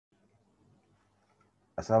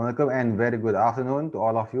Assalamualaikum and very good afternoon to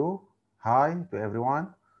all of you. Hi to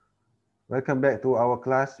everyone. Welcome back to our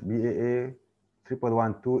class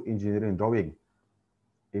BAA1112 Engineering Drawing.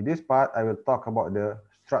 In this part, I will talk about the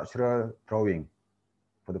structural drawing.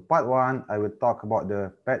 For the part 1, I will talk about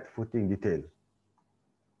the pad footing detail.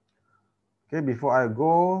 Okay, before I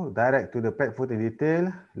go direct to the pad footing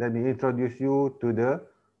detail, let me introduce you to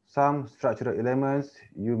some structural elements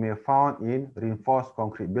you may find in reinforced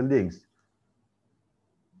concrete buildings.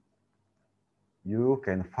 You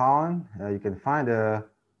can find the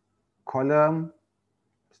column,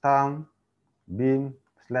 stump, beam,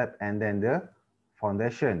 slab, and then the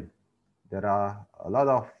foundation. There are a lot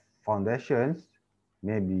of foundations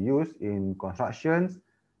may be used in constructions,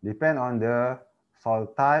 depend on the soil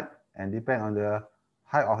type and depend on the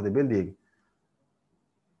height of the building.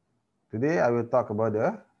 Today I will talk about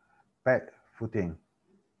the pad footing.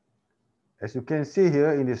 As you can see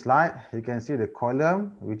here in this slide, you can see the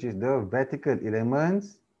column, which is the vertical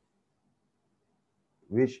elements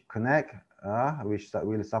which connect, which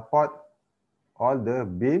will support all the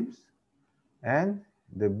beams, and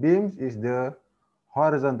the beams is the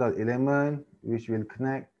horizontal element which will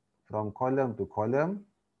connect from column to column.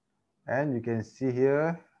 And you can see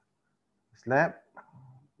here slab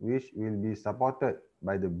which will be supported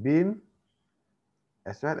by the beam,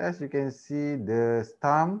 as well as you can see the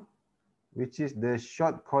stump, which is the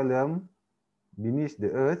short column beneath the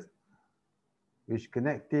earth, which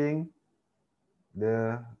connecting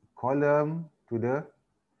the column to the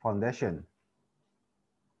foundation.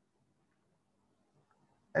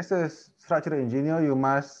 As a structural engineer, you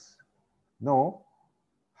must know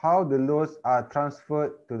how the loads are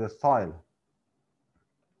transferred to the soil.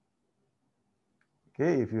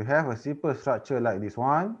 Okay, if you have a simple structure like this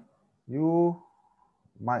one, you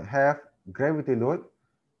might have gravity load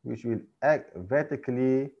which will act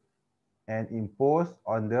vertically and impose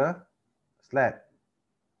on the slab.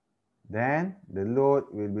 Then the load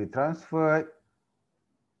will be transferred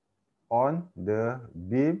on the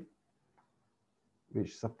beam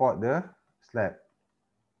which support the slab.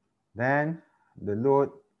 Then the load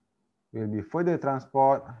will be further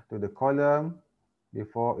transported to the column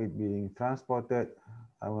before it being transported,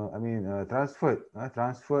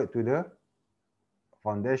 transferred to the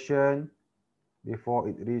foundation before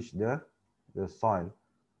it reach the soil.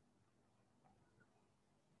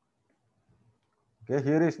 Okay,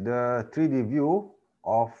 here is the 3D view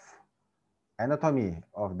of anatomy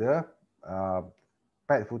of the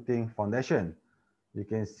pad footing foundation. You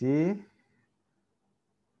can see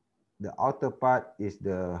the outer part is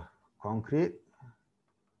the concrete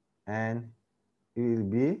and it will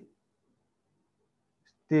be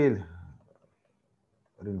steel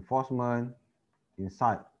reinforcement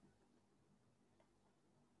inside.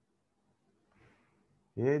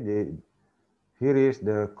 Okay, here is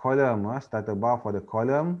the column, starter bar for the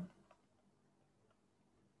column,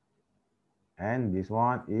 and this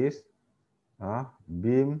one is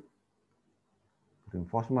beam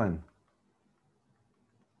reinforcement,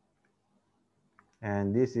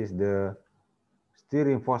 and this is the steel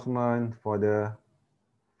reinforcement for the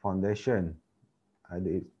foundation, either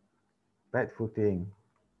it's pad footing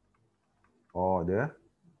or the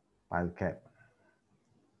pile cap.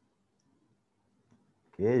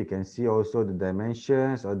 Okay, you can see also the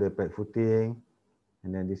dimensions of the pad footing,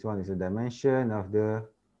 and then this one is the dimension of the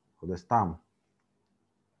stump,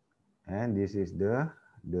 and this is the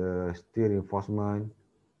steel reinforcement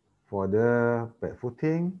for the pad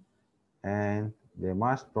footing, and they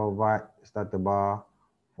must provide starter bar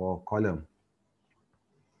for column.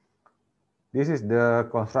 This is the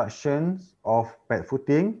construction of pad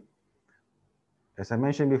footing. As I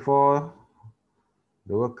mentioned before,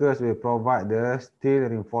 the workers will provide the steel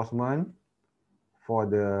reinforcement for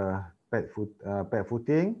the pad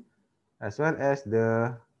footing, as well as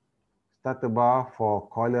the starter bar for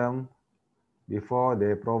column before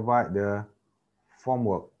they provide the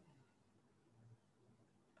formwork.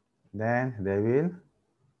 Then they will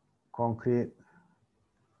concrete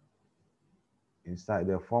inside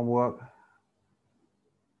the formwork.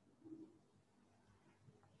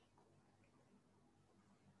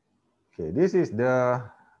 Okay, this is the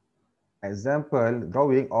example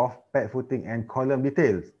drawing of pad footing and column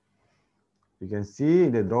details. You can see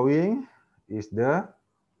in the drawing is the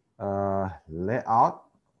layout.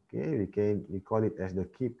 Okay, we call it as the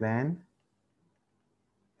key plan,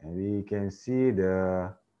 and we can see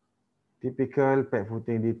the typical pad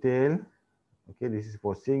footing detail. Okay, this is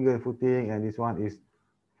for single footing, and this one is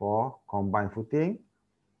for combined footing.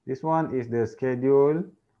 This one is the schedule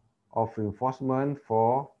of reinforcement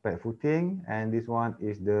for pad footing, and this one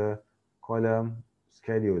is the column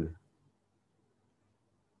schedule.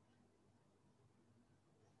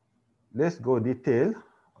 let's go detail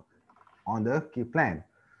on the key plan.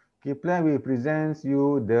 Key plan will present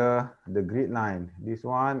you the grid line. This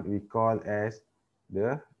one we call as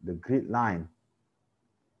the grid line.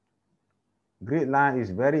 Grid line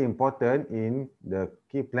is very important in the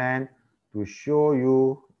key plan to show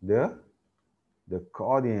you the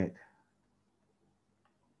coordinate.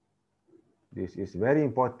 This is very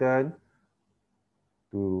important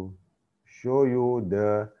to show you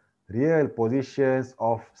the real positions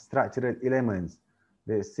of structural elements.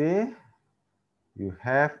 Let's say you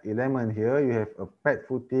have element here, you have a pad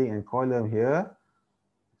footing and column here.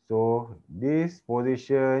 So this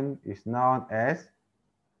position is known as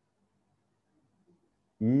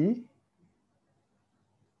E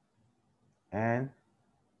and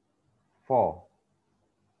 4.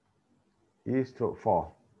 E stroke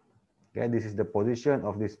 4. Okay, this is the position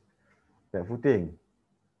of this pad footing.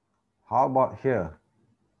 How about here?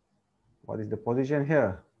 What is the position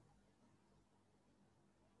here?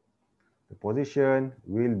 The position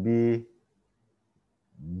will be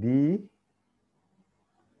D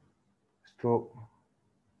stroke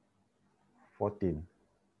 14.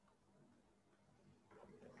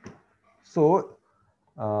 So,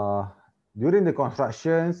 during the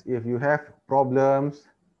constructions, if you have problems,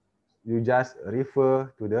 you just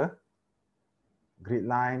refer to the grid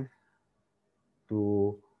line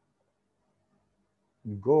to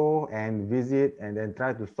go and visit and then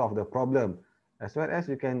try to solve the problem. As well as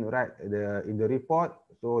you can write in the report.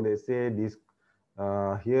 So let's say this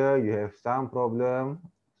here you have some problem,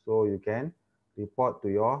 so you can report to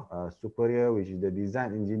your superior, which is the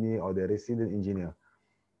design engineer or the resident engineer.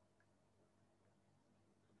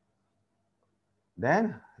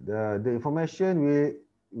 Then the information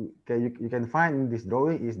you can find in this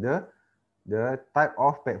drawing is the type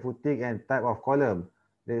of pad footing and type of column.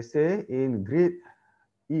 Let's say in grid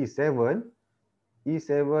E7,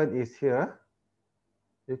 E7 is here.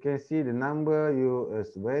 You can see the number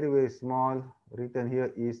is very small. Written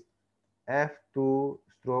here is F2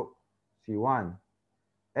 stroke C1.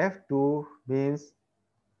 F2 means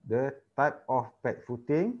the type of pad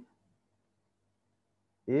footing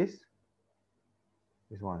is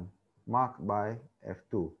this one, marked by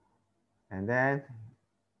F2. And then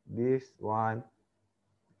this one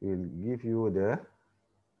will give you the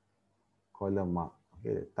column mark,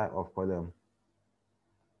 okay, the type of column.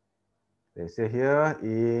 Let's say here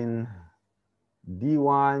in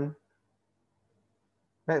D1,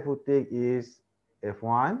 pad footing is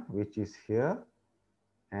F1, which is here,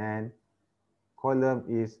 and column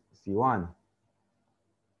is C1.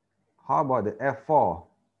 How about the F4?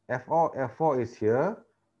 F4 is here.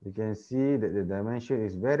 You can see that the dimension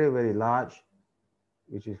is very large,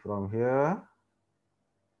 which is from here,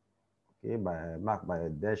 okay, marked by a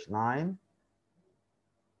dash line.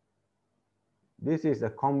 This is a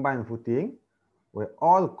combined footing where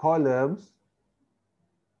all columns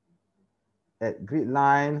at grid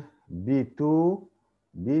line B2,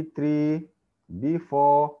 B3,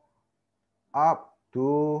 B4 up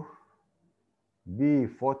to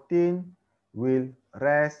B14 will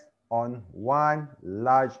rest on one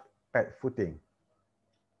large pad footing.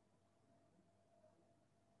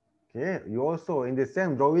 Okay, you also, in the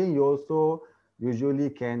same drawing, you also usually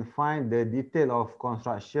can find the detail of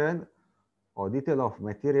construction or detail of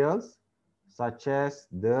materials, such as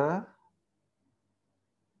the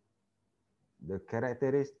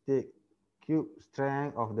characteristic cube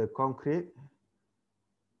strength of the concrete.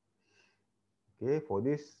 Okay, for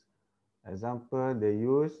this example, they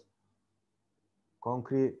use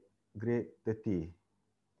concrete grade 30.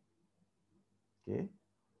 Okay,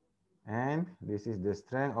 and this is the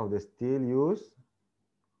strength of the steel used.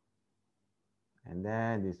 And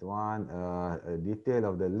then this one, a detail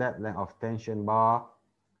of the lap length of tension bar.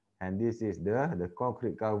 And this is the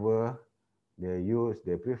concrete cover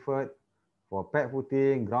they preferred. For pad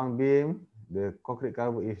footing, ground beam, the concrete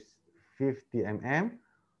cover is 50 mm.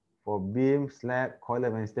 For beam, slab,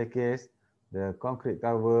 column, and staircase, the concrete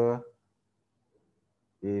cover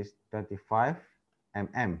is 25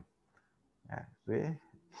 mm. Okay.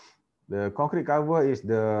 The concrete cover is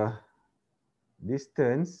the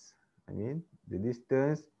distance, the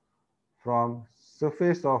distance from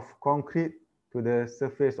surface of concrete to the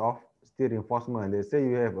surface of steel reinforcement. Let's say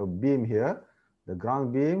you have a beam here, the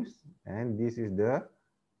ground beams, and this is the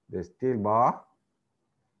steel bar.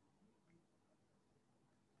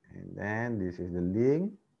 And then this is the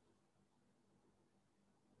link.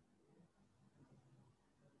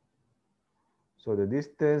 So the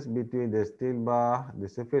distance between the steel bar, the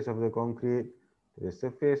surface of the concrete, the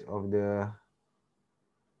surface of the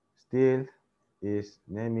steel is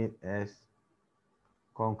named as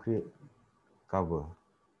concrete cover.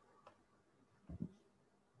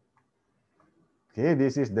 Okay,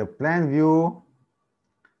 this is the plan view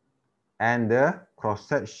and the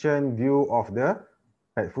cross-section view of the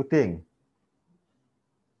pad footing.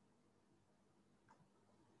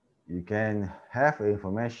 You can have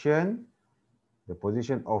information, the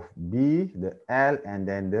position of B, the L, and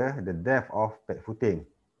then the depth of pad footing.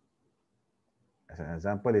 As an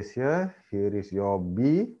example is here. Here is your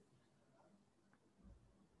B.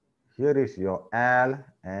 Here is your L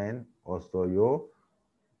and also your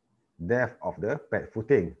depth of the pad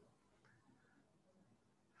footing.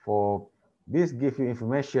 For this give you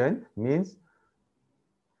information means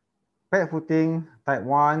pad footing type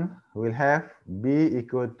 1 will have B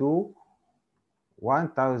equal to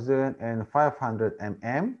 1500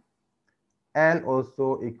 mm, L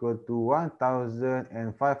also equal to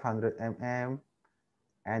 1500 mm,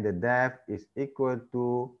 and the depth is equal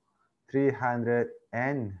to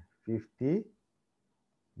 350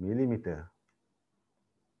 millimeter.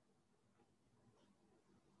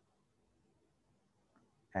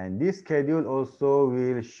 And this schedule also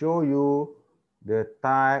will show you the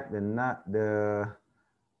type, the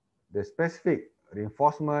specific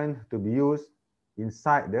reinforcement to be used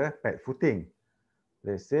inside the pad footing.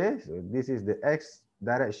 Let's say, so this is the X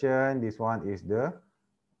direction, this one is the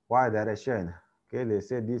Y direction. Okay, let's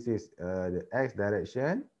say this is the X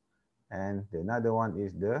direction, and another one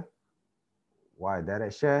is the Y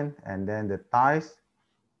direction, and then the ties.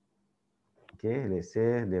 Okay, let's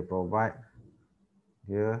say they provide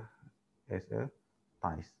here as a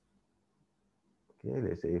ties. Okay,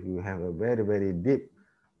 let's say if you have a very deep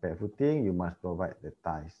pad footing, you must provide the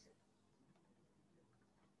ties.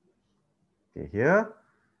 Okay, here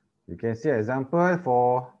you can see example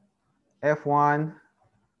for F1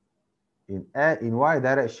 in Y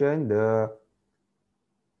direction. The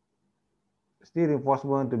steel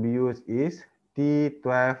reinforcement to be used is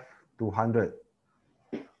T12-200.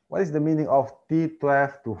 What is the meaning of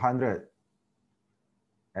T12-200?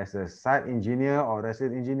 As a site engineer or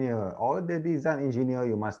resident engineer or the design engineer,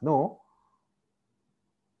 you must know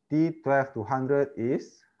T12-200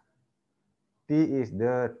 is T is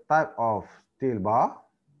the type of steel bar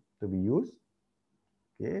to be used.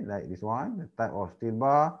 Okay, like this one, the type of steel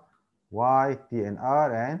bar, Y, T, and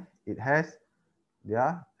R, and it has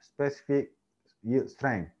their specific yield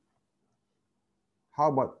strength. How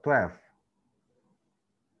about 12?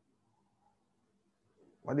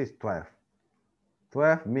 What is 12?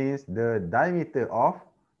 12 means the diameter of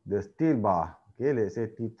the steel bar. Okay, let's say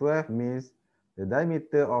T12 means the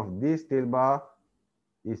diameter of this steel bar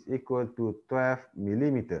is equal to 12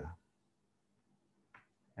 millimeter.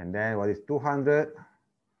 And then what is 200?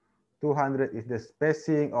 200 is the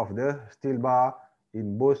spacing of the steel bar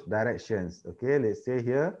in both directions. Okay, let's say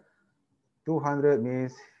here 200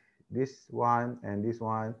 means this one and this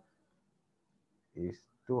one is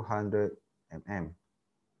 200 mm.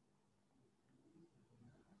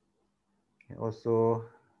 And also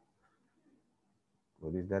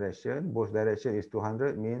for this direction, both direction is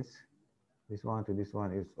 200 means this one to this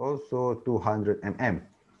one is also 200 mm.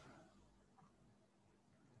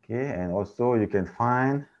 Okay, and also you can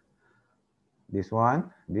find this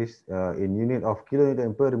one, this in unit of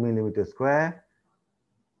kilonewton per millimeter square.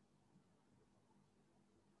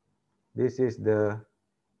 This is the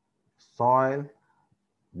soil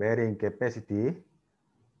bearing capacity.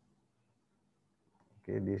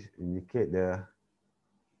 Okay, this indicate the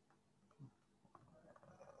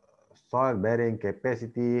soil bearing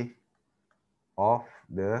capacity of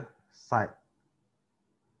the site.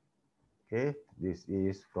 Okay, this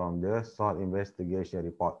is from the soil investigation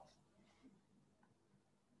report.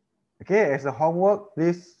 Okay, as a homework,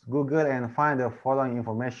 please Google and find the following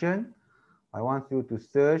information. I want you to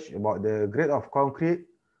search about the grade of concrete,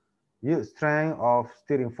 yield strength of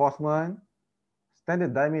steel reinforcement,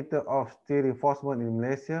 standard diameter of steel reinforcement in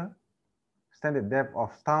Malaysia, standard depth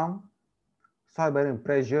of stump, soil bearing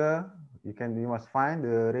pressure. You must find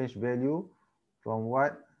the range value from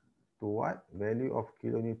what to what value of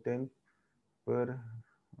kilonewton per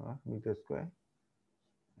meter square.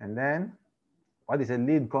 And then what is a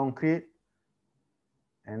lean concrete?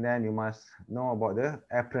 And then you must know about the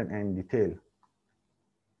apron and detail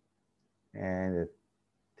and the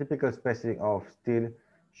typical spacing of steel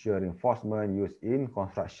shear reinforcement used in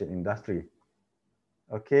construction industry.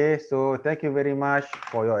 Okay, so thank you very much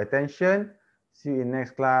for your attention. See you in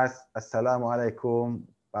next class. Assalamualaikum.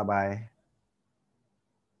 Bye-bye.